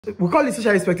We call it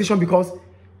social expectation because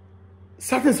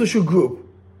certain social group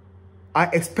are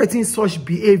expecting such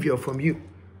behavior from you.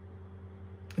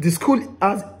 The school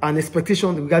has an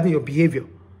expectation regarding your behavior.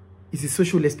 It's a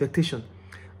social expectation.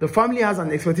 The family has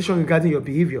an expectation regarding your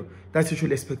behavior. That's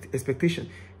social expectation.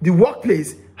 The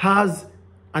workplace has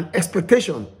an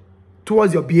expectation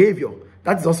towards your behavior.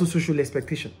 That is also social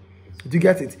expectation. Do you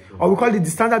get it? Or we call it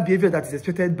the standard behavior that is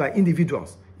expected by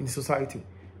individuals in the society.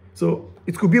 So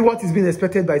it could be what is being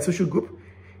expected by a social group.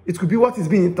 It could be what is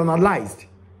being internalized.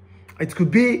 It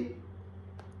could be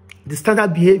the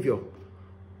standard behavior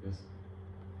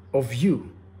of you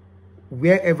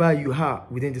wherever you are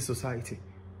within the society.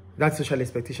 That's social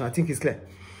expectation. I think it's clear.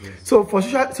 Yes. So for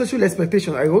social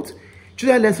expectation, I wrote,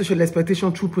 children learn social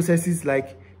expectation through processes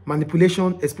like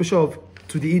manipulation, exposure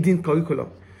to the hidden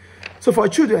curriculum. So for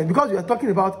children, because we are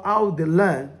talking about how they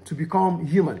learn to become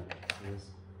human. Yes.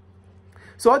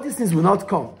 So all these things will not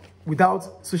come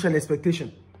without social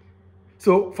expectation.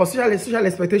 So for social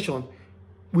expectation,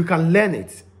 we can learn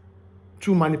it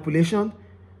through manipulation,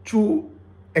 through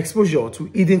exposure to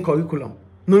hidden curriculum,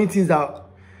 knowing things that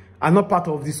are not part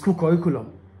of the school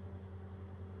curriculum,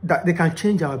 that they can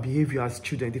change our behavior as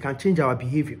children. They can change our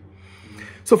behavior.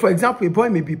 So for example, a boy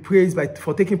may be praised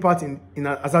for taking part in an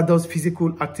adult's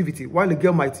physical activity, while a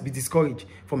girl might be discouraged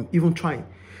from even trying.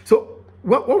 So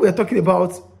what we are talking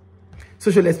about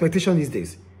social expectation these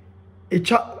days,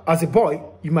 as a boy,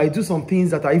 you might do some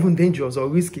things that are even dangerous or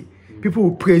risky. People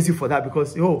will praise you for that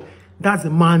because, oh, that's a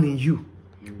man in you.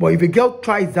 But if a girl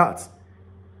tries that,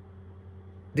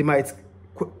 they might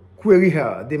query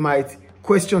her. They might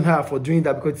question her for doing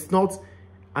that because it's not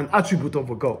an attribute of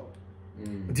a girl.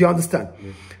 Do you understand?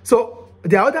 Yes. So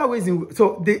there are other ways.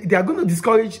 They are going to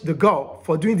discourage the girl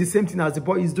for doing the same thing as the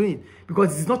boy is doing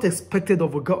because it's not expected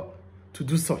of a girl to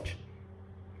do such.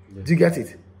 Yes. Do you get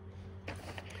it?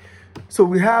 So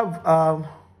we have...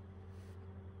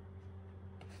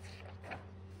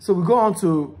 so we go on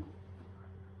to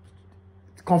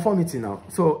conformity now.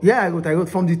 So yeah, I wrote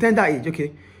from the tender age,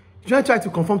 okay. Children try to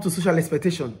conform to social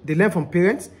expectation. They learn from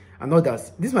parents and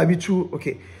others. This might be true,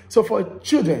 okay. So for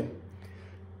children,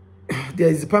 there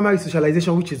is the primary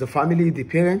socialization, which is the family, the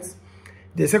parents.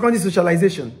 The secondary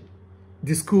socialization,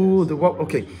 the school, the work,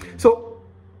 okay. So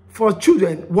for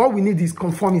children, what we need is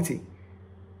conformity.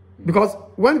 Because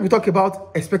when we talk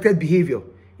about expected behavior,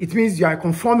 it means you are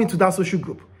conforming to that social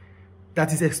group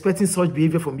that is expecting such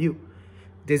behavior from you.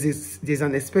 There's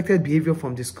an expected behavior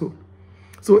from the school.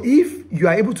 So if you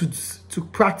are able to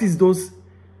practice those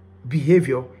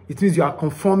behavior, it means you are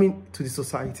conforming to the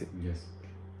society. Yes.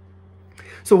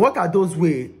 So what are those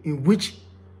ways in which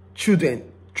children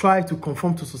try to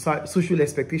conform to social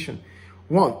expectation?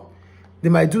 One, they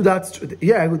might do that,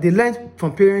 yeah, they learn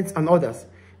from parents and others.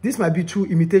 This might be through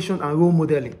imitation and role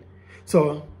modeling.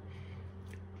 So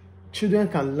children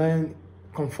can learn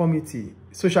conformity,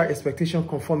 social expectation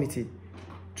conformity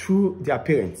through their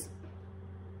parents,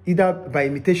 either by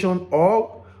imitation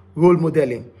or role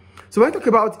modeling. So when I talk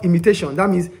about imitation, that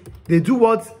means they do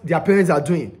what their parents are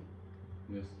doing.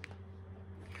 Yes.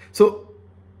 So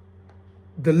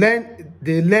they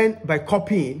learn by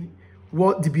copying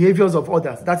what the behaviors of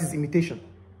others. That is imitation.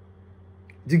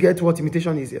 Do you get what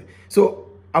imitation is here? So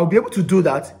I'll be able to do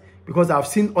that because I've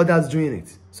seen others doing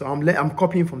it. So I'm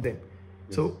copying from them.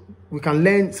 Yes. So we can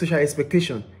learn social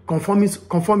expectation,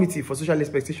 conformity for social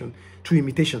expectation through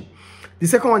imitation. The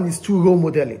second one is through role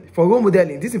modeling. For role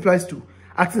modeling, this implies to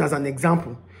acting as an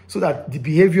example so that the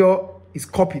behavior is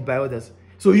copied by others.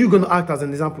 So you're going to act as an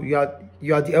example. You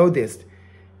are the eldest.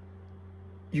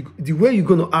 The way you're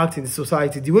going to act in the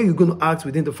society, the way you're going to act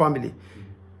within the family,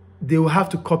 they will have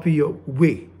to copy your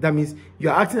way. That means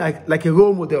you're acting like a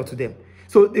role model to them.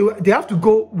 So they have to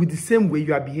go with the same way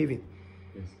you are behaving.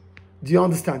 Yes. Do you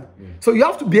understand? Yeah. So you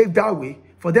have to behave that way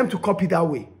for them to copy that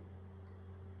way.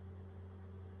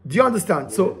 Do you understand?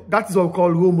 Yeah. So that is what we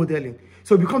call role modeling.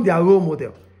 So become their role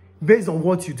model based on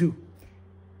what you do.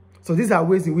 So these are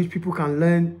ways in which people can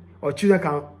learn or children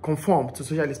can conform to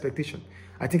social expectation.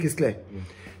 I think it's clear. Yeah.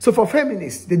 So for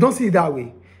feminists, they don't see it that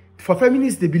way. For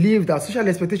feminists, they believe that social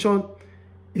expectation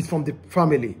is from the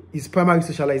family, is primary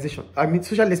socialization. I mean,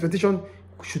 social expectation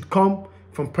should come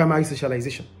from primary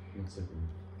socialization,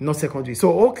 not secondary.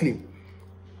 So Oakley,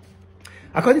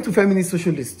 according to feminist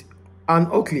socialists and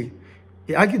Oakley,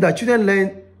 he argued that children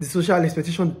learn the social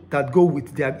expectation that go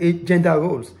with their gender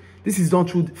roles. This is done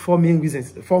through four main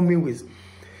ways.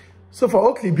 So for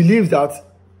Oakley, believes that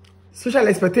social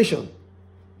expectation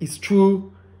is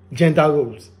through gender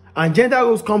roles. And gender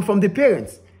roles come from the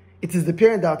parents. It is the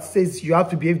parent that says you have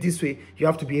to behave this way, you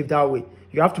have to behave that way.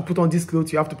 You have to put on this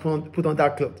clothes, you have to put on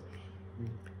that clothes.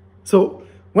 So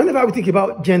Whenever we think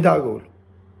about gender role,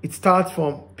 it starts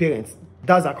from parents.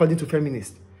 That's according to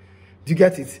feminists. Do you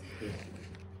get it? Yes.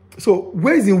 So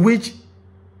ways in which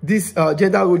this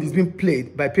gender role is being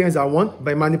played by parents are one,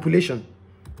 by manipulation.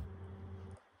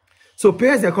 So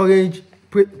parents encourage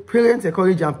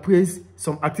and praise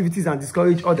some activities and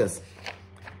discourage others.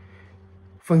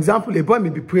 For example, a boy may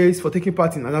be praised for taking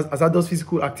part in an adult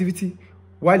physical activity,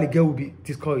 while a girl will be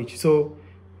discouraged. So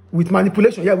with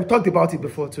manipulation, yeah, we talked about it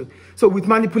before too. So with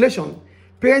manipulation,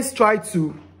 parents try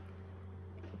to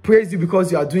praise you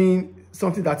because you are doing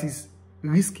something that is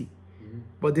risky.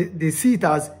 But they see it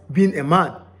as being a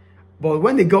man. But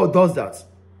when the girl does that,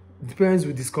 the parents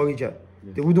will discourage her.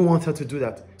 Yes. They wouldn't want her to do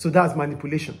that. So that's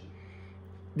manipulation.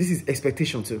 This is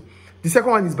expectation too. The second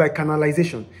one is by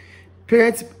canalization.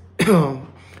 Parents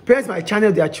might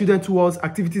channel their children towards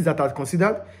activities that are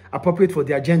considered appropriate for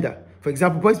their gender. For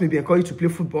example, boys may be encouraged to play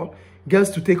football,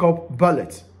 girls to take up ballet.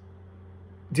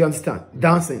 Do you understand?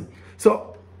 Dancing.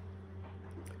 So,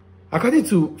 according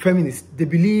to feminists, they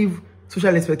believe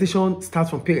social expectation starts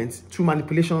from parents through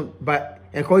manipulation by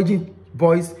encouraging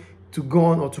boys to go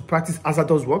on or to practice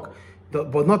hazardous work,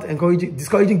 but not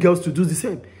discouraging girls to do the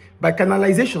same. By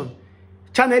canalization,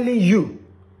 channeling you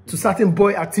to certain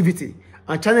boy activity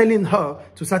and channeling her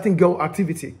to certain girl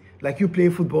activity, like you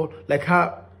playing football, like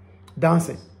her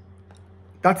dancing.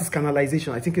 That is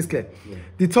canalization. I think it's clear. Yeah.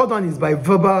 The third one is by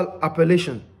verbal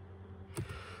appellation.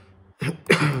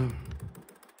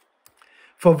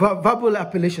 For verbal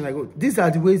appellation, I go, these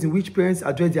are the ways in which parents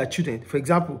address their children. For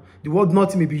example, the word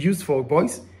naughty may be used for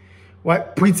boys, while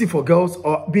pretty for girls,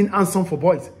 or being handsome for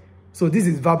boys. So this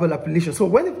is verbal appellation. So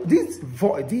when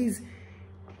these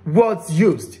words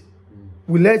used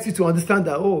will let you to understand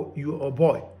that, oh, you're a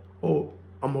boy, oh,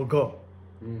 I'm a girl.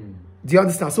 Do you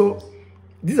understand? So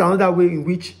this is another way in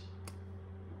which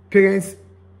parents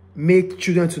make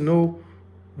children to know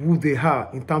who they are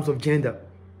in terms of gender.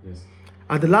 Yes.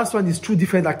 And the last one is through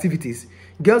different activities.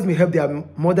 Girls may help their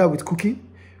mother with cooking,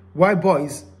 while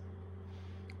boys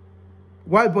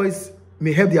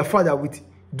may help their father with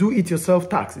do-it-yourself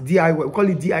tasks, DIY. We call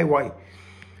it DIY.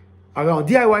 Around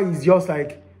DIY is just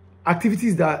like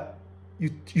activities that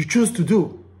you choose to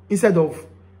do instead of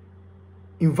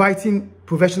inviting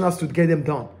professionals to get them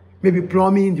done. Maybe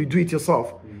plumbing, you do it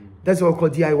yourself. That's what we call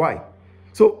DIY.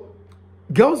 So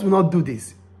girls will not do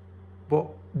this, but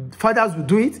fathers will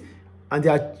do it, and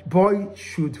their boy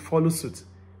should follow suit.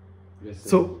 Yes,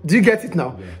 so do you get it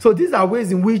now? Yeah. So these are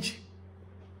ways in which,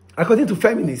 according to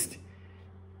feminists,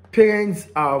 parents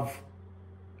have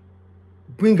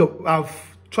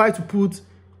tried to put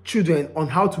children on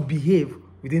how to behave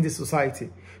within the society.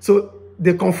 So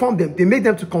they conform them, they make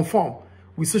them to conform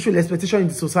with social expectation in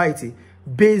the society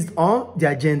based on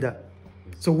their gender.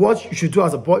 So what you should do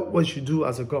as a boy, what you should do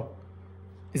as a girl.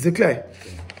 Is it clear?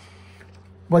 Yeah.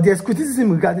 But there's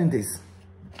criticism regarding this.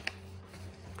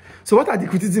 So what are the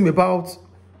criticism about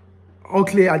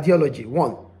Oakley ideology?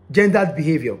 One, gendered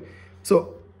behavior.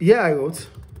 So here I wrote,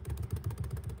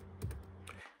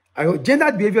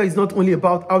 gendered behavior is not only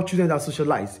about how children are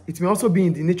socialized. It may also be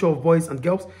in the nature of boys and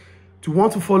girls to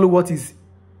want to follow what is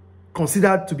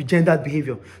considered to be gendered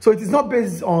behavior. So it is not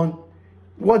based on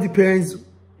what the parents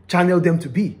channel them to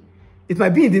be. It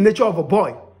might be in the nature of a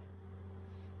boy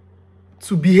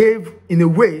to behave in a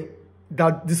way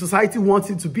that the society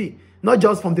wants it to be, not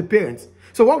just from the parents.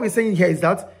 So what we're saying here is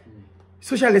that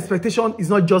social expectation is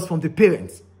not just from the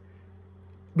parents.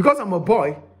 Because I'm a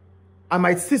boy, I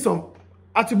might see some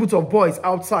attributes of boys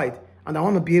outside and I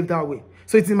want to behave that way.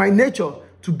 So it's in my nature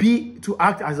to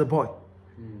act as a boy.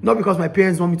 Not because my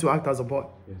parents want me to act as a boy.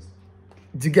 Yes.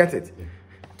 Do you get it? Yeah.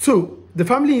 Two, the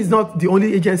family is not the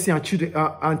only agency, and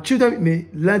children may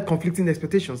learn conflicting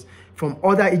expectations from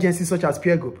other agencies such as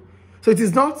peer group. So it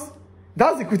is not,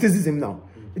 that's the criticism now.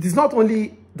 It is not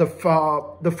only the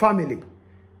family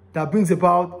that brings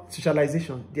about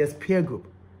socialization, there's peer group.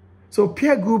 So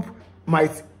peer group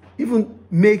might even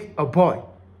make a boy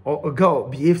or a girl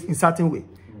behave in a certain way.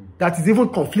 That is even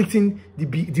conflicting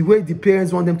the way the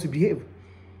parents want them to behave.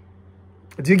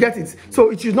 Do you get it? So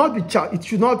it should not be,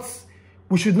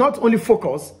 we should not only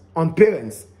focus on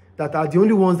parents that are the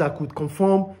only ones that could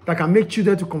conform, that can make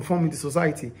children to conform in the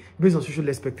society based on social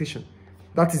expectation.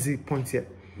 That is the point here.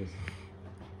 Yes.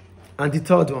 And the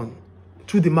third one,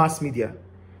 through the mass media.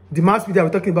 The mass media, we're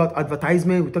talking about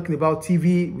advertisement, we're talking about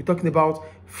TV, we're talking about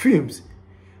films.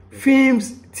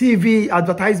 Films, TV,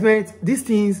 advertisement, these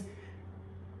things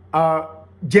are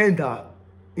gender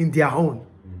in their own.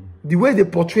 The way they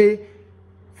portray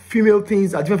female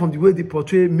things are different from the way they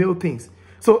portray male things.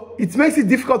 So it makes it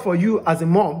difficult for you as a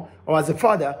mom or as a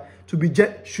father to be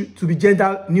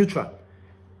gender neutral.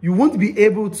 you won't be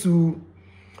able to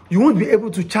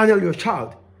channel your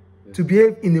child to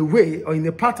behave in a way or in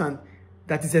a pattern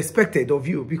that is expected of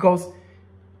you, because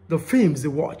the films they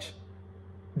watch,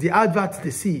 the adverts they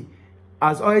see,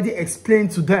 has already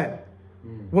explained to them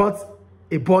what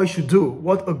a boy should do,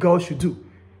 what a girl should do,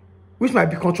 which might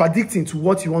be contradicting to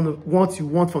what you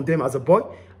want from them as a boy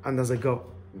and as a girl.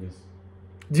 Yes.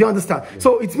 Do you understand? Yes.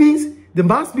 So it means the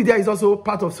mass media is also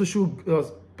part of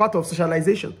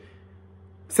socialization,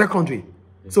 secondary.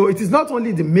 Yes. So it is not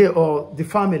only the male or the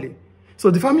family.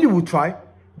 So the family will try,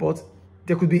 but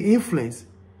there could be influence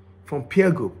from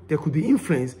peer group. There could be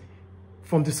influence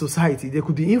from the society. There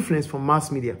could be influence from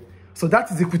mass media. So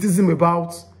that is the criticism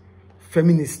about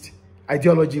feminist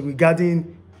ideology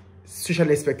regarding social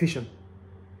expectation,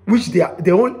 which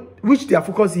their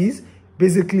focus is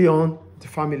basically on the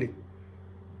family.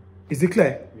 Is it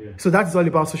clear? Yeah. So that is all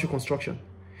about social construction.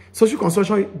 Social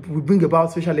construction will bring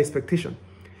about social expectation.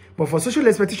 But for social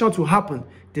expectation to happen,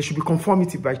 there should be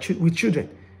conformity with children.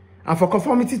 And for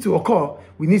conformity to occur,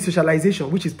 we need socialization,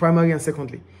 which is primary and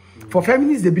secondary. For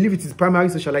feminists, they believe it is primary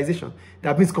socialization.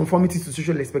 That means conformity to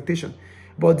social expectation.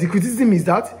 But the criticism is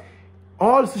that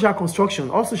all social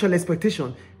construction, all social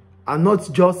expectation are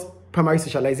not just primary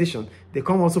socialization. They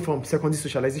come also from secondary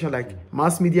socialization, like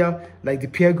mass media, like the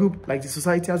peer group, like the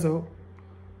society as a whole.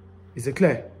 Is it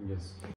clear? Yes.